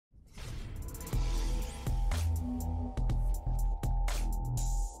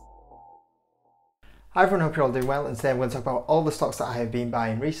Hi everyone, hope you're all doing well, and today I'm going to talk about all the stocks that I have been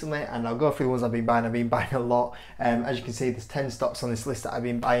buying recently, and I'll go through the ones I've been buying a lot. As you can see, there's 10 stocks on this list that I've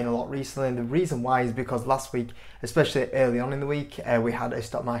been buying a lot recently, and the reason why is because last week, especially early on in the week, we had a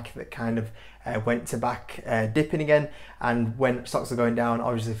stock market that kind of went to back dipping again, and when stocks are going down,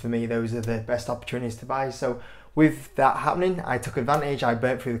 obviously for me those are the best opportunities to buy. So with that happening, I took advantage. I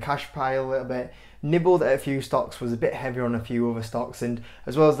burnt through the cash pile a little bit, nibbled at a few stocks, was a bit heavier on a few other stocks, and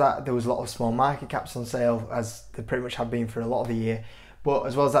as well as that, there was a lot of small market caps on sale, as they pretty much have been for a lot of the year. But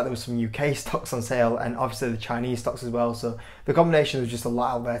as well as that, there was some UK stocks on sale, and obviously the Chinese stocks as well. So the combination was just a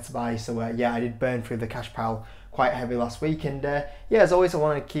lot out there to buy. So yeah, I did burn through the cash pile quite heavy last week, and yeah, as always, I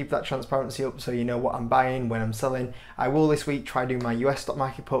want to keep that transparency up so you know what I'm buying when I'm selling. I will this week try doing my US stock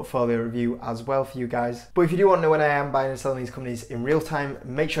market portfolio review as well for you guys. But if you do want to know when I am buying and selling these companies in real time,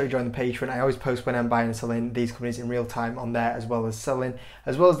 make sure you join the Patreon. I always post when I'm buying and selling these companies in real time on there, as well as selling.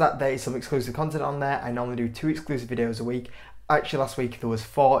 As well as that, there is some exclusive content on there. I normally do 2 exclusive videos a week. Actually, last week there was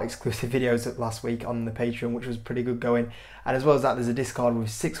 4 exclusive videos last week on the Patreon, which was pretty good going. And as well as that, there's a Discord with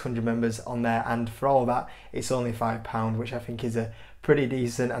 600 members on there, and for all that, it's only £5, which I think is a pretty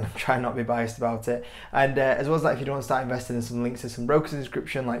decent, and I'm trying not to be biased about it. And as well as that, if you don't want to start investing, in some links to some brokers in the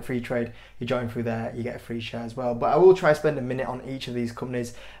description like Freetrade. You join through there, you get a free share as well. But I will try to spend a minute on each of these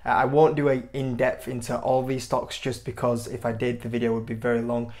companies. I won't do a in-depth into all these stocks, just because if I did, the video would be very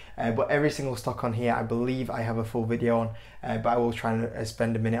long. But every single stock on here, I believe I have a full video on, but I will try and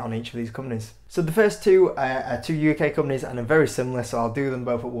spend a minute on each of these companies. So the first two are 2 UK companies, and are very similar, so I'll do them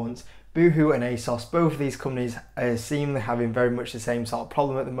both at once. Boohoo and ASOS, both of these companies seem having very much the same sort of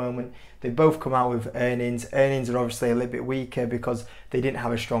problem at the moment. They both come out with earnings. Earnings are obviously a little bit weaker because they didn't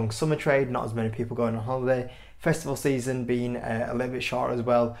have a strong summer trade, not as many people going on holiday. Festival season being a little bit shorter as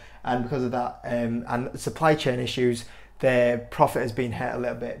well, and because of that and supply chain issues, their profit has been hit a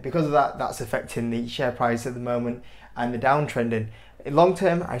little bit. Because of that, that's affecting the share price at the moment and the downtrending. In long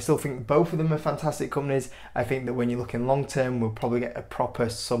term, I still think both of them are fantastic companies. I think that when you're looking long term, we'll probably get a proper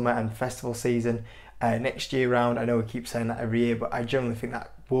summer and festival season next year round. I know we keep saying that every year, but I generally think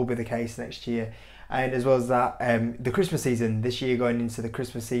that will be the case next year. And as well as that, the Christmas season, this year going into the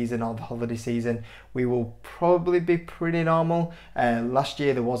Christmas season or the holiday season, we will probably be pretty normal. Last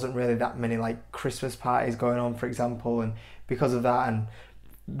year, there wasn't really that many like Christmas parties going on, for example, and because of that and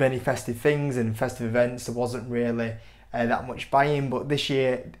many festive things and festive events, there wasn't really that much buying. But this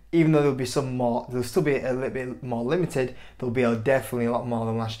year, even though there'll be some more, there'll still be a little bit more limited, there'll be definitely a lot more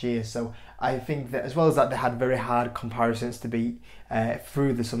than last year. So I think that as well as that, they had very hard comparisons to beat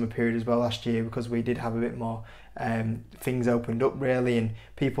through the summer period as well last year, because we did have a bit more things opened up really, and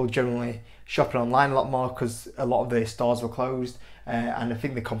people generally shopping online a lot more because a lot of the stores were closed. And I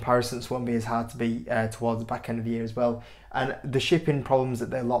think the comparisons won't be as hard to beat towards the back end of the year as well. And the shipping problems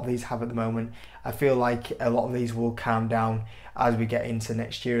that a lot of these have at the moment, I feel like a lot of these will calm down as we get into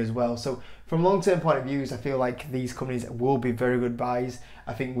next year as well. So from long-term point of views, I feel like these companies will be very good buys.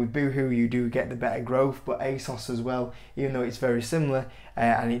 I think with Boohoo, you do get the better growth, but ASOS as well, even though it's very similar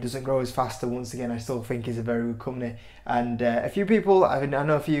and it doesn't grow as fast, once again, I still think is a very good company. And a few people, I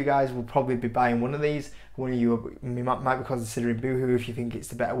know a few of you guys will probably be buying one of these. One of you might be considering Boohoo if you think it's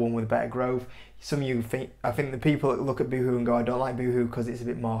the better one with better growth. Some of you think, I think the people that look at Boohoo and go, I don't like Boohoo because it's a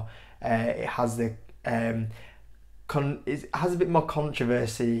bit more, it has the it has a bit more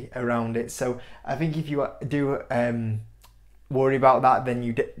controversy around it. So I think if you do worry about that, then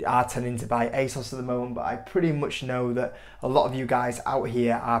you are tending to buy ASOS at the moment. But I pretty much know that a lot of you guys out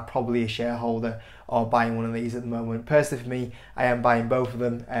here are probably a shareholder or buying one of these at the moment. Personally for me, I am buying both of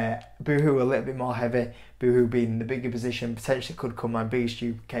them. Boohoo a little bit more heavy, Boohoo being the bigger position, potentially could come my biggest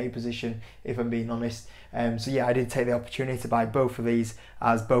UK position if I'm being honest. So yeah, I did take the opportunity to buy both of these,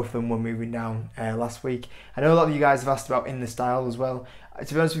 as both of them were moving down last week. I know a lot of you guys have asked about In The Style as well.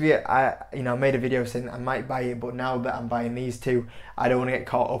 To be honest with you, I made a video saying I might buy it, but now that I'm buying these two, I don't want to get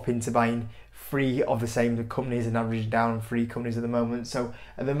caught up into buying 3 of the same companies and averaging down on 3 companies at the moment. So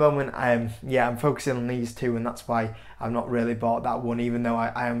at the moment, I'm focusing on these 2, and that's why I've not really bought that one, even though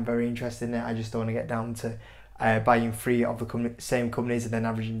I am very interested in it. I just don't want to get down to buying 3 of the same companies and then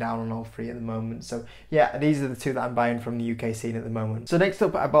averaging down on all 3 at the moment. So yeah, these are the 2 that I'm buying from the UK scene at the moment. So next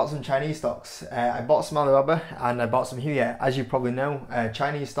up, I bought some Chinese stocks. I bought some Alibaba and I bought some Huya. As you probably know,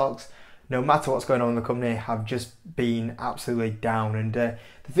 Chinese stocks, no matter what's going on in the company, have just been absolutely down. And the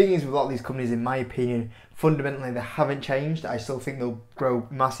thing is with a lot of these companies, in my opinion, fundamentally they haven't changed. I still think they'll grow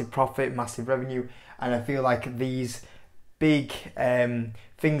massive profit, massive revenue, and I feel like these big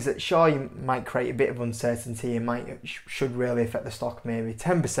things that sure you might create a bit of uncertainty and should really affect the stock, maybe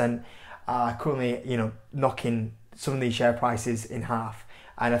 10%, are currently knocking some of these share prices in half.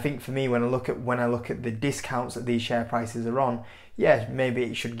 And I think for me, when I look at the discounts that these share prices are on, yeah, maybe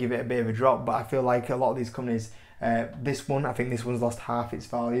it should give it a bit of a drop. But I feel like a lot of these companies, I think this one's lost half its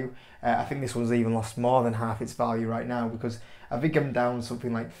value. I think this one's even lost more than half its value right now, because I think I'm down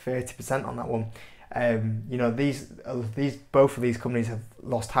something like 30% on that one. You know, both of these companies have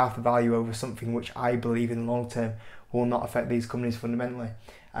lost half the value over something which I believe in the long term will not affect these companies fundamentally.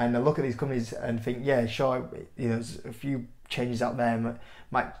 And I look at these companies and think, yeah, sure, you know, there's a few changes out there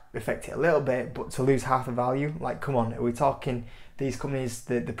might affect it a little bit, but to lose half the value, like, come on, are we talking these companies,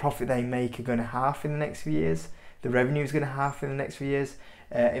 the profit they make are going to halve in the next few years? The revenue is going to halve in the next few years?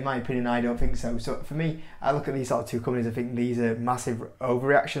 In my opinion, I don't think so. So for me, I look at these sort of two companies, I think these are massive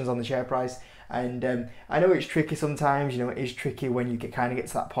overreactions on the share price. And I know it's tricky sometimes, you know, it is tricky when you get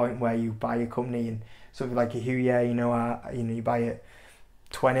to that point where you buy a company and something like a Huya, you buy it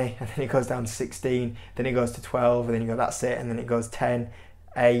 20 and then it goes down to 16, then it goes to 12, and then you go, that's it, and then it goes 10,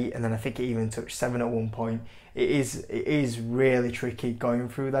 8, and then I think it even touched 7 at one point. It is really tricky going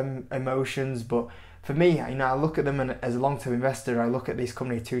through them emotions, but for me, you know, I look at them, and as a long-term investor, I look at this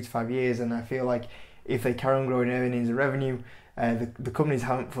company 2 to 5 years, and I feel like if they carry on growing earnings and revenue, the companies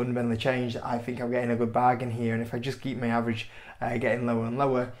haven't fundamentally changed. I think I'm getting a good bargain here, and if I just keep my average getting lower and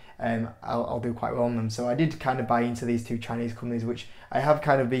lower, I'll do quite well on them. So I did kind of buy into these two Chinese companies, which I have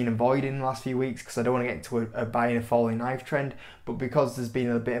kind of been avoiding the last few weeks because I don't want to get into a buying a falling knife trend. But because there's been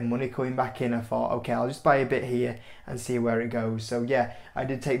a bit of money coming back in, I thought, okay, I'll just buy a bit here and see where it goes. So yeah, I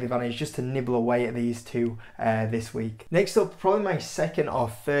did take the advantage just to nibble away at these two this week. Next up, probably my second or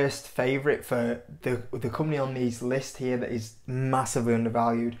first favourite for the company on these list here that is massively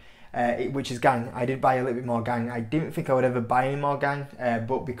undervalued, which is Gang. I did buy a little bit more Gang. I didn't think I would ever buy any more Gang,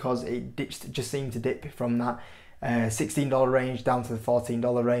 but because it just seemed to dip from that $16 range down to the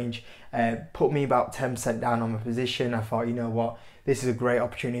 $14 range, put me about 10% down on my position. I thought, you know what, this is a great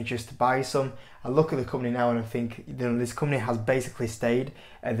opportunity just to buy some. I look at the company now and I think, you know, this company has basically stayed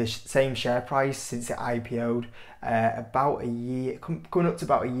at the same share price since it IPO'd about a year, coming up to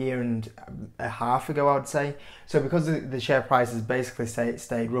about a year and a half ago, I would say. So because the share price has basically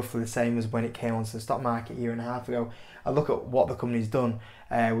stayed roughly the same as when it came onto the stock market a year and a half ago, I look at what the company's done.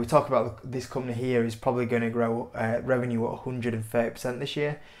 We talk about this company here is probably going to grow revenue at 130% this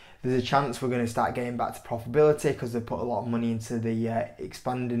year. There's a chance we're going to start getting back to profitability because they put a lot of money into the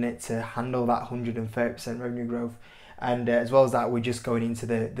expanding it to handle that 130% revenue growth. And as well as that, we're just going into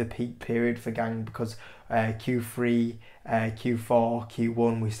the peak period for Gang because Q3, Q4,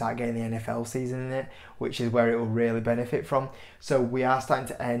 Q1, we start getting the NFL season in it, which is where it will really benefit from. So we are starting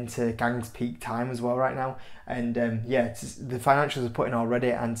to enter Gang's peak time as well right now. And yeah, the financials are putting already,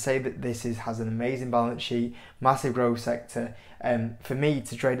 and say that this has an amazing balance sheet, massive growth sector. For me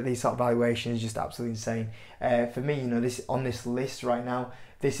to trade at these sort of valuations is just absolutely insane. For me, you know, this on this list right now,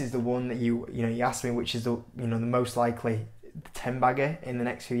 this is the one that you asked me which is the most likely 10 bagger in the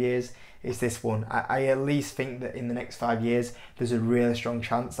next few years. It's this one. I at least think that in the next 5 years there's a really strong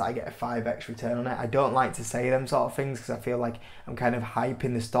chance that I get a 5x return on it. I don't like to say them sort of things because I feel like I'm kind of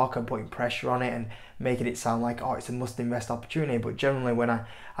hyping the stock and putting pressure on it and making it sound like, oh, it's a must invest opportunity. But generally when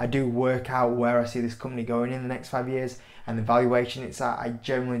I do work out where I see this company going in the next 5 years and the valuation it's at, I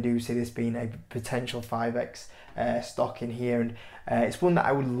generally do see this being a potential 5x stock in here, and it's one that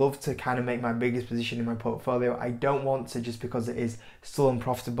I would love to kind of make my biggest position in my portfolio. I don't want to, just because it is still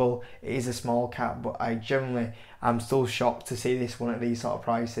unprofitable, it is a small cap, but I generally am still shocked to see this one at these sort of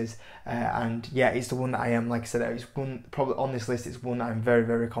prices, and yeah, it's the one that I am, like I said, it's one probably on this list, it's one that I'm very,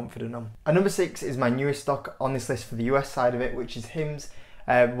 very confident on. And number 6 is my newest stock on this list for the US side of it, which is HIMS.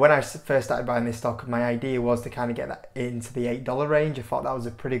 When I first started buying this stock, my idea was to kind of get that into the $8 range. I thought that was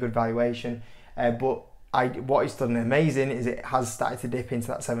a pretty good valuation, but what it's done amazing is it has started to dip into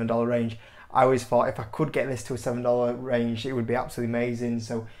that $7 range. I always thought if I could get this to a $7 range, it would be absolutely amazing.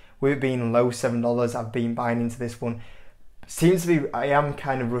 So with it being low $7, I've been buying into this one. Seems to be, I am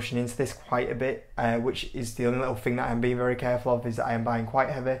kind of rushing into this quite a bit, which is the only little thing that I'm being very careful of, is that I am buying quite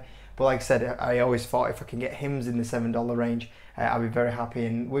heavy. But like I said, I always thought if I can get HIMS in the $7 range, I'll be very happy.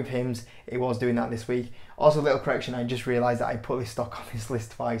 And with HIMS, it was doing that this week. Also, a little correction, I just realised that I put this stock on this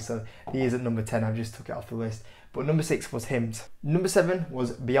list twice, so he is at number 10, I've just took it off the list. But number 6 was HIMS. Number 7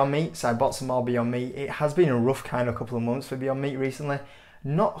 was Beyond Meat, so I bought some more Beyond Meat. It has been a rough kind of couple of months for Beyond Meat recently.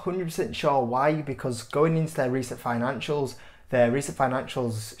 Not 100% sure why, because going into their recent financials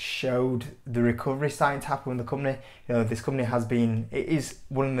showed the recovery starting to happen with the company. You know, this company has been, it is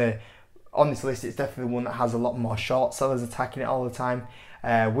one of the, on this list, it's definitely one that has a lot more short sellers attacking it all the time.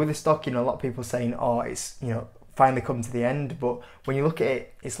 With the stock, you know, a lot of people saying, oh, it's, you know, finally come to the end, but when you look at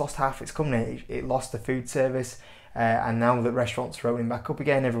it, it's lost half its company. It lost the food service, and now that restaurants are opening back up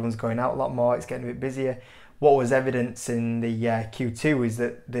again, everyone's going out a lot more, it's getting a bit busier. What was evidence in the Q2 is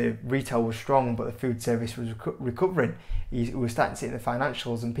that the retail was strong, but the food service was recovering. We were starting to see it in the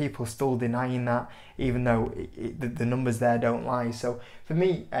financials, and people are still denying that, even though the numbers there don't lie. So for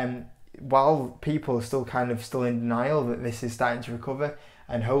me, while people are still in denial that this is starting to recover,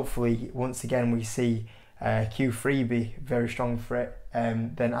 and hopefully once again we see Q3 be very strong for it,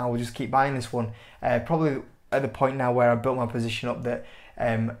 then I will just keep buying this one. Probably at the point now where I've built my position up that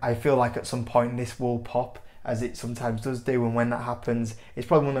I feel like at some point this will pop, as it sometimes does do, and when that happens, it's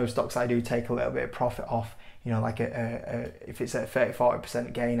probably one of those stocks I do take a little bit of profit off. You know, like if it's a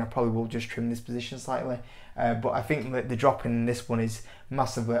 30-40% gain, I probably will just trim this position slightly. But I think that the drop in this one is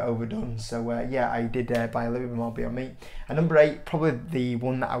massively overdone. So yeah, I did buy a little bit more Beyond Meat. And number 8, probably the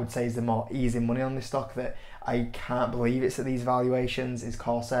one that I would say is the more easy money on this stock, that I can't believe it's at these valuations, is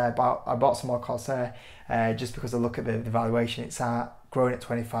Corsair. I bought some more Corsair just because I look at the valuation it's at, growing at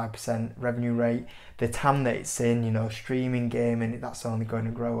 25% revenue rate, the TAM that it's in, you know, streaming, gaming, that's only going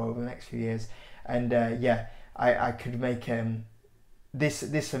to grow over the next few years. And yeah, I could make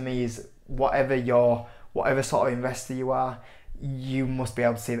this for me is whatever sort of investor you are, you must be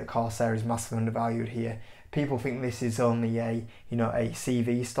able to see that Corsair is massively undervalued here. People think this is only a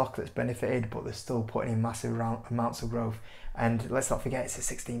CV stock that's benefited, but they're still putting in massive amounts of growth. And let's not forget, it's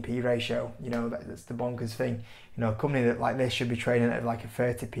a 16p ratio. You know, that's the bonkers thing. You know, a company that like this should be trading at like a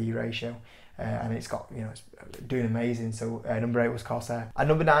 30p ratio. And it's got, you know, it's doing amazing. So number 8 was Corsair. And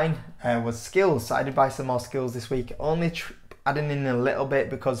number 9 was Skills. So I did buy some more Skills this week, only adding in a little bit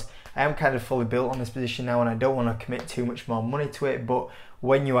because I am kind of fully built on this position now and I don't want to commit too much more money to it. But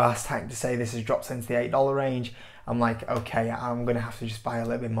when you are starting to say this has dropped into the $8 range, I'm like, okay, I'm going to have to just buy a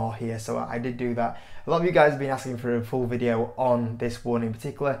little bit more here. So I did do that. A lot of you guys have been asking for a full video on this one in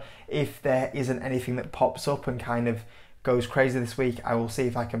particular. If there isn't anything that pops up and kind of goes crazy this week, I will see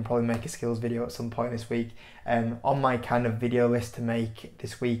if I can probably make a Skills video at some point this week. On my kind of video list to make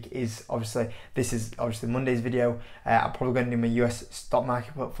this week is this is obviously Monday's video. I'm probably going to do my US stock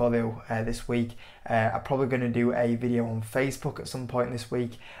market portfolio this week. I'm probably going to do a video on Facebook at some point this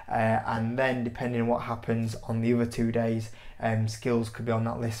week, and then depending on what happens on the other 2 days, Skills could be on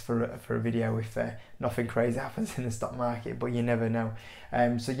that list for a video if nothing crazy happens in the stock market, but you never know.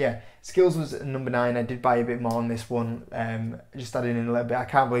 So yeah, Skills was number 9. I did buy a bit more on this one, just adding in a little bit. I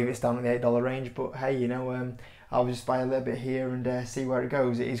can't believe it's down at the $8 range, but hey, you know, I'll just buy a little bit here and see where it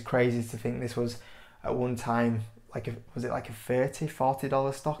goes. It is crazy to think this was at one time was it like a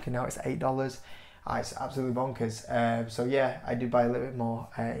 $30-40 stock, and now it's $8. It's absolutely bonkers. So yeah, I did buy a little bit more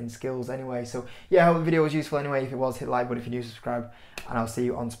in Skills anyway. So yeah, I hope the video was useful anyway. If it was, hit like button if you're new, subscribe, and I'll see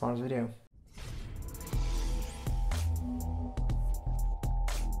you on tomorrow's video.